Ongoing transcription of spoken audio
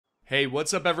Hey,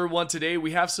 what's up everyone? Today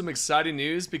we have some exciting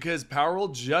news because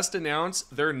Palworld just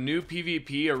announced their new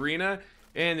PvP arena,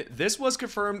 and this was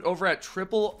confirmed over at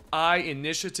Triple I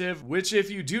Initiative, which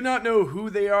if you do not know who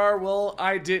they are, well,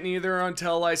 I didn't either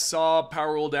until I saw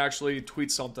Palworld actually tweet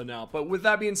something out. But with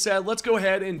that being said, let's go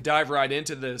ahead and dive right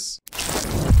into this.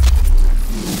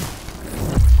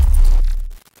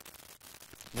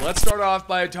 Let's start off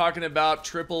by talking about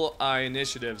Triple I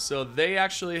Initiative. So they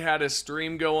actually had a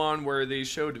stream go on where they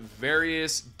showed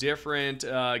various different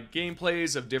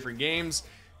gameplays of different games,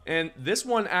 and this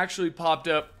one actually popped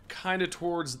up kind of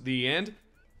towards the end,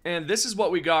 and this is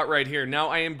what we got right here. Now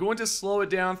I am going to slow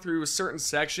it down through certain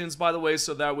sections, by the way,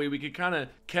 so that way we can kind of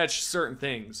catch certain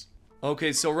things.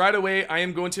 Okay, so right away, I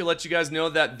am going to let you guys know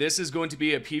that this is going to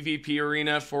be a PvP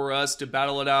arena for us to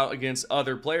battle it out against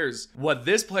other players. What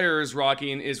this player is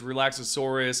rocking is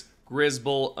Relaxosaurus,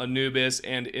 Grizzbull, Anubis,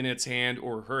 and in its hand,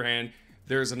 or her hand,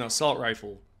 there's an assault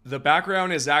rifle. The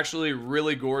background is actually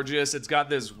really gorgeous. It's got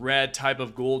this red type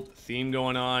of gold theme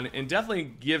going on, and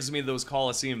definitely gives me those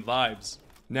Coliseum vibes.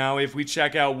 Now, if we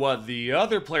check out what the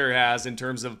other player has in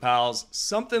terms of pals,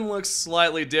 something looks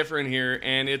slightly different here,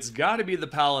 and it's got to be the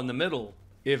pal in the middle.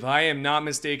 If I am not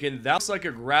mistaken, that looks like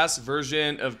a grass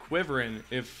version of Quivern,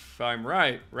 if I'm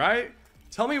right?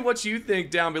 Tell me what you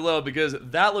think down below, because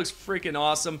that looks freaking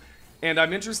awesome, and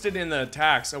I'm interested in the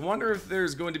attacks. I wonder if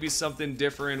there's going to be something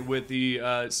different with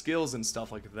the skills and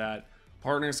stuff like that.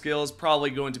 Partner skills, probably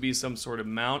going to be some sort of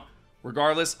mount.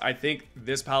 Regardless, I think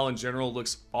this pal in general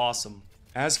looks awesome.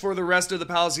 As for the rest of the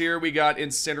pals here, we got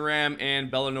Incineram and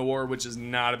Bellanor, which is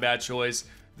not a bad choice.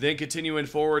 Then continuing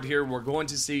forward here, we're going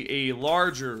to see a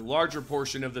larger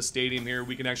portion of the stadium here.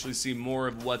 We can actually see more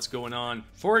of what's going on.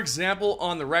 For example,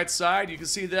 on the right side, you can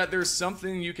see that there's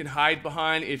something you can hide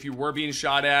behind if you were being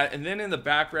shot at. And then in the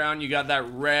background, you got that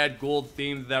red gold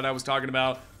theme that I was talking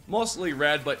about. Mostly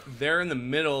red, but there in the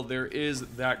middle, there is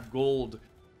that gold.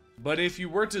 But if you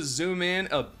were to zoom in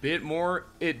a bit more,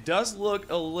 it does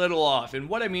look a little off. And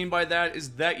what I mean by that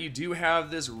is that you do have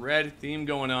this red theme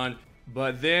going on.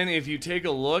 But then if you take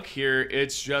a look here,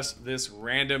 it's just this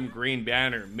random green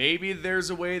banner. Maybe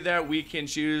there's a way that we can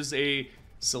choose a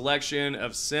selection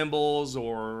of symbols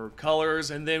or colors,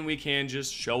 and then we can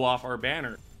just show off our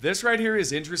banner. This right here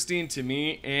is interesting to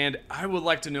me, and I would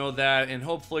like to know that, and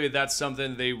hopefully that's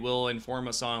something they will inform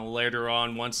us on later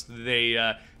on once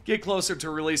they get closer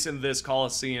to releasing this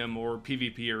Coliseum or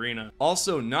PvP arena.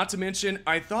 Also, not to mention,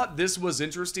 I thought this was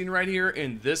interesting right here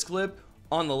in this clip.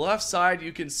 On the left side,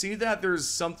 you can see that there's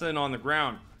something on the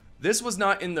ground. This was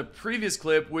not in the previous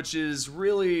clip, which is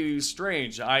really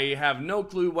strange. I have no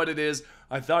clue what it is.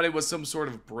 I thought it was some sort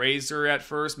of brazier at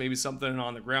first, maybe something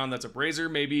on the ground that's a brazier,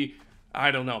 maybe, I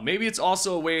don't know. Maybe it's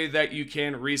also a way that you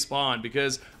can respawn,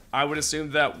 because I would assume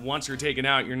that once you're taken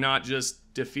out, you're not just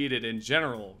defeated in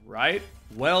general, right?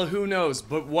 Well, who knows?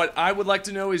 But what I would like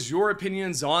to know is your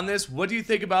opinions on this. What do you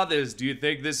think about this? Do you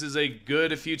think this is a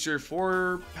good future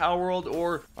for Palworld,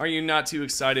 or are you not too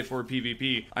excited for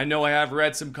PvP? I know I have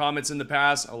read some comments in the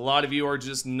past. A lot of you are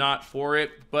just not for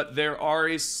it, but there are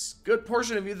a good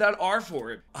portion of you that are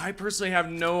for it. I personally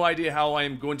have no idea how I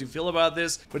am going to feel about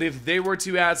this, but if they were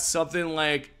to add something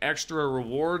like extra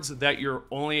rewards that you're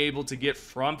only able to get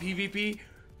from PvP,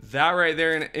 that right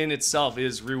there in itself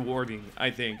is rewarding,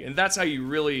 I think. And that's how you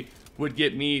really would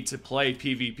get me to play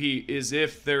PvP, is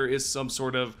if there is some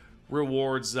sort of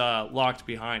rewards locked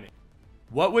behind it.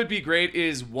 What would be great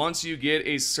is once you get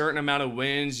a certain amount of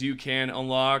wins, you can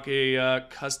unlock a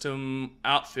custom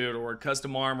outfit or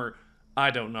custom armor.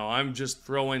 I don't know, I'm just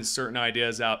throwing certain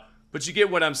ideas out. But you get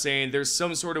what I'm saying. There's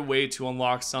some sort of way to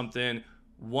unlock something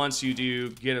once you do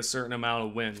get a certain amount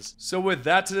of wins. So with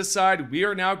that to the side, we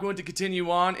are now going to continue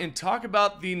on and talk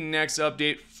about the next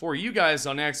update for you guys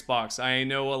on Xbox. I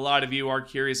know a lot of you are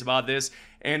curious about this,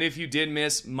 and if you did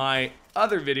miss my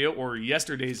other video, or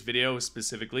yesterday's video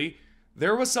specifically,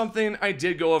 there was something I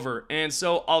did go over, and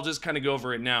so I'll just kind of go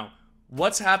over it now.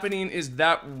 What's happening is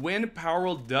that when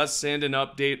Palworld does send an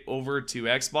update over to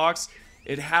Xbox,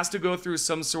 it has to go through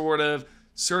some sort of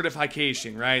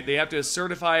certification, right? They have to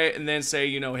certify it and then say,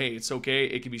 you know, hey, it's okay,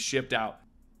 it can be shipped out.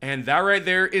 And that right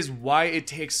there is why it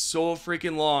takes so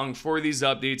freaking long for these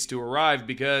updates to arrive,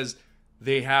 because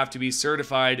they have to be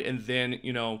certified, and then,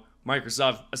 you know,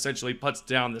 Microsoft essentially puts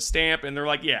down the stamp and they're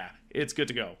like, yeah, it's good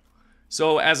to go.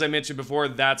 So as I mentioned before,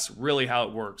 that's really how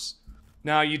it works.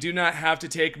 Now, you do not have to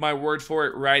take my word for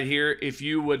it right here. If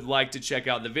you would like to check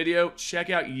out the video,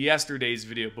 check out yesterday's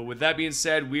video. But with that being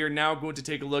said, we are now going to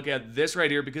take a look at this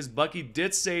right here, because Bucky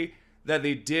did say that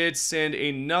they did send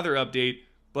another update,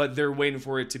 but they're waiting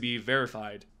for it to be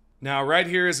verified. Now, right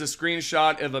here is a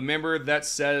screenshot of a member that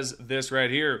says this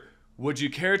right here. Would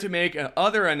you care to make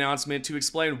another announcement to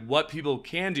explain what people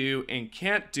can do and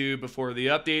can't do before the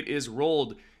update is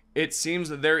rolled? It seems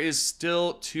that there is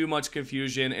still too much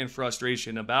confusion and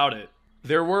frustration about it.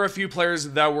 There were a few players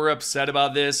that were upset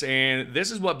about this, and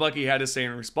this is what Bucky had to say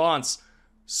in response.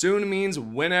 Soon means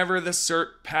whenever the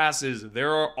cert passes.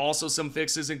 There are also some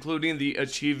fixes, including the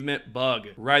achievement bug.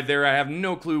 Right there, I have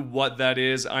no clue what that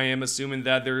is. I am assuming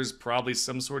that there's probably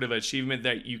some sort of achievement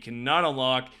that you cannot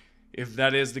unlock. If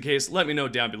that is the case, let me know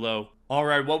down below.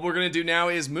 Alright, what we're going to do now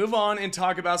is move on and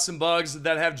talk about some bugs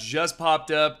that have just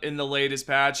popped up in the latest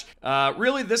patch.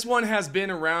 Really, this one has been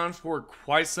around for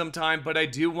quite some time, but I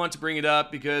do want to bring it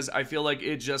up because I feel like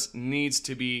it just needs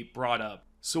to be brought up.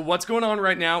 So what's going on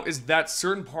right now is that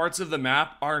certain parts of the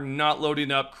map are not loading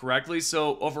up correctly.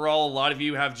 So overall, a lot of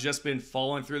you have just been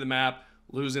falling through the map,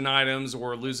 losing items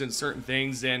or losing certain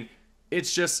things, and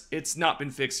it's not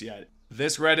been fixed yet.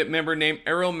 This Reddit member named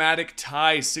Aromatic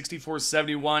Tie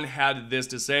 6471 had this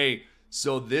to say.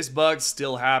 So this bug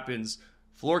still happens.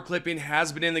 Floor clipping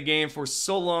has been in the game for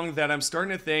so long that I'm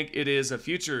starting to think it is a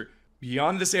future.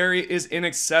 Beyond this area is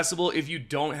inaccessible if you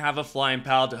don't have a flying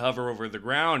pal to hover over the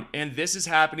ground, and this is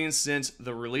happening since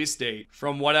the release date.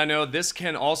 From what I know, this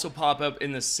can also pop up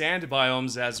in the sand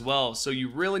biomes as well, so you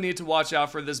really need to watch out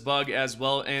for this bug as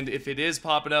well, and if it is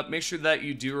popping up, make sure that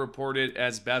you do report it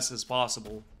as best as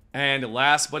possible. And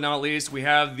last but not least, we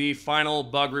have the final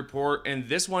bug report, and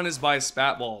this one is by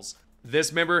Spatballs.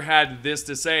 This member had this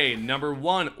to say. Number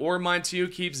 1, Ore Mine 2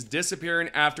 keeps disappearing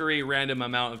after a random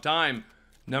amount of time.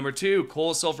 Number 2,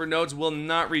 coal sulfur nodes will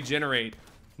not regenerate.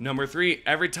 Number 3,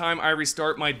 every time I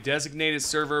restart my designated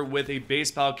server with a base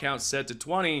pal count set to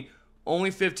 20,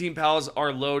 only 15 pals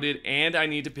are loaded and I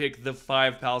need to pick the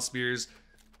 5 pal spheres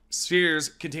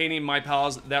containing my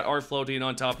pals that are floating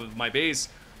on top of my base.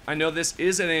 I know this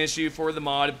isn't an issue for the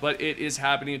mod, but it is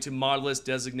happening to modless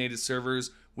designated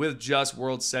servers with just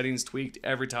world settings tweaked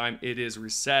every time it is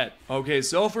reset. Okay,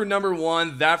 so for number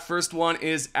 1, that first one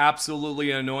is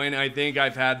absolutely annoying. I think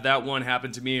I've had that one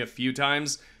happen to me a few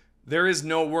times. There is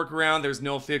no workaround, there's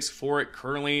no fix for it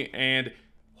currently, and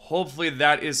hopefully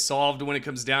that is solved when it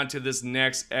comes down to this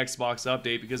next Xbox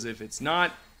update, because if it's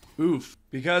not, oof.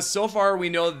 Because so far we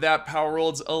know that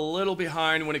Palworld's a little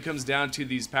behind when it comes down to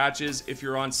these patches. If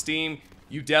you're on Steam,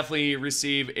 you definitely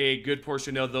receive a good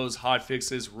portion of those hot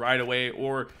fixes right away,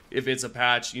 or if it's a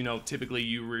patch, you know, typically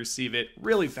you receive it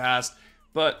really fast.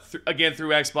 But again,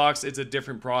 through Xbox, it's a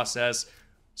different process.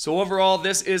 So overall,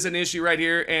 this is an issue right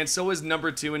here, and so is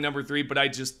number 2 and number 3, but I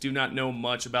just do not know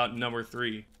much about number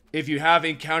 3. If you have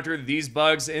encountered these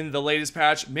bugs in the latest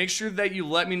patch, make sure that you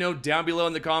let me know down below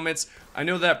in the comments. I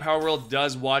know that Palworld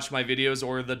does watch my videos,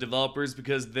 or the developers,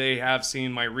 because they have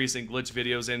seen my recent glitch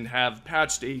videos and have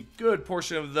patched a good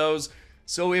portion of those.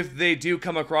 So if they do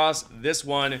come across this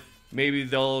one, maybe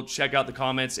they'll check out the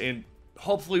comments and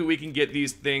hopefully we can get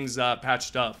these things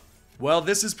patched up. Well,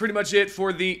 this is pretty much it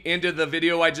for the end of the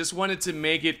video. I just wanted to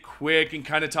make it quick and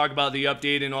kind of talk about the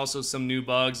update and also some new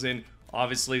bugs and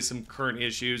obviously some current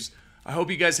issues. I hope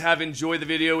you guys have enjoyed the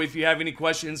video. If you have any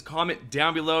questions, comment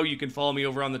down below. You can follow me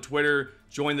over on the Twitter,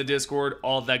 join the Discord,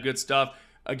 all that good stuff.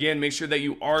 Again, make sure that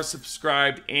you are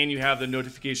subscribed and you have the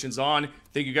notifications on.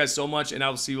 Thank you guys so much, and I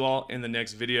will see you all in the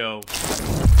next video.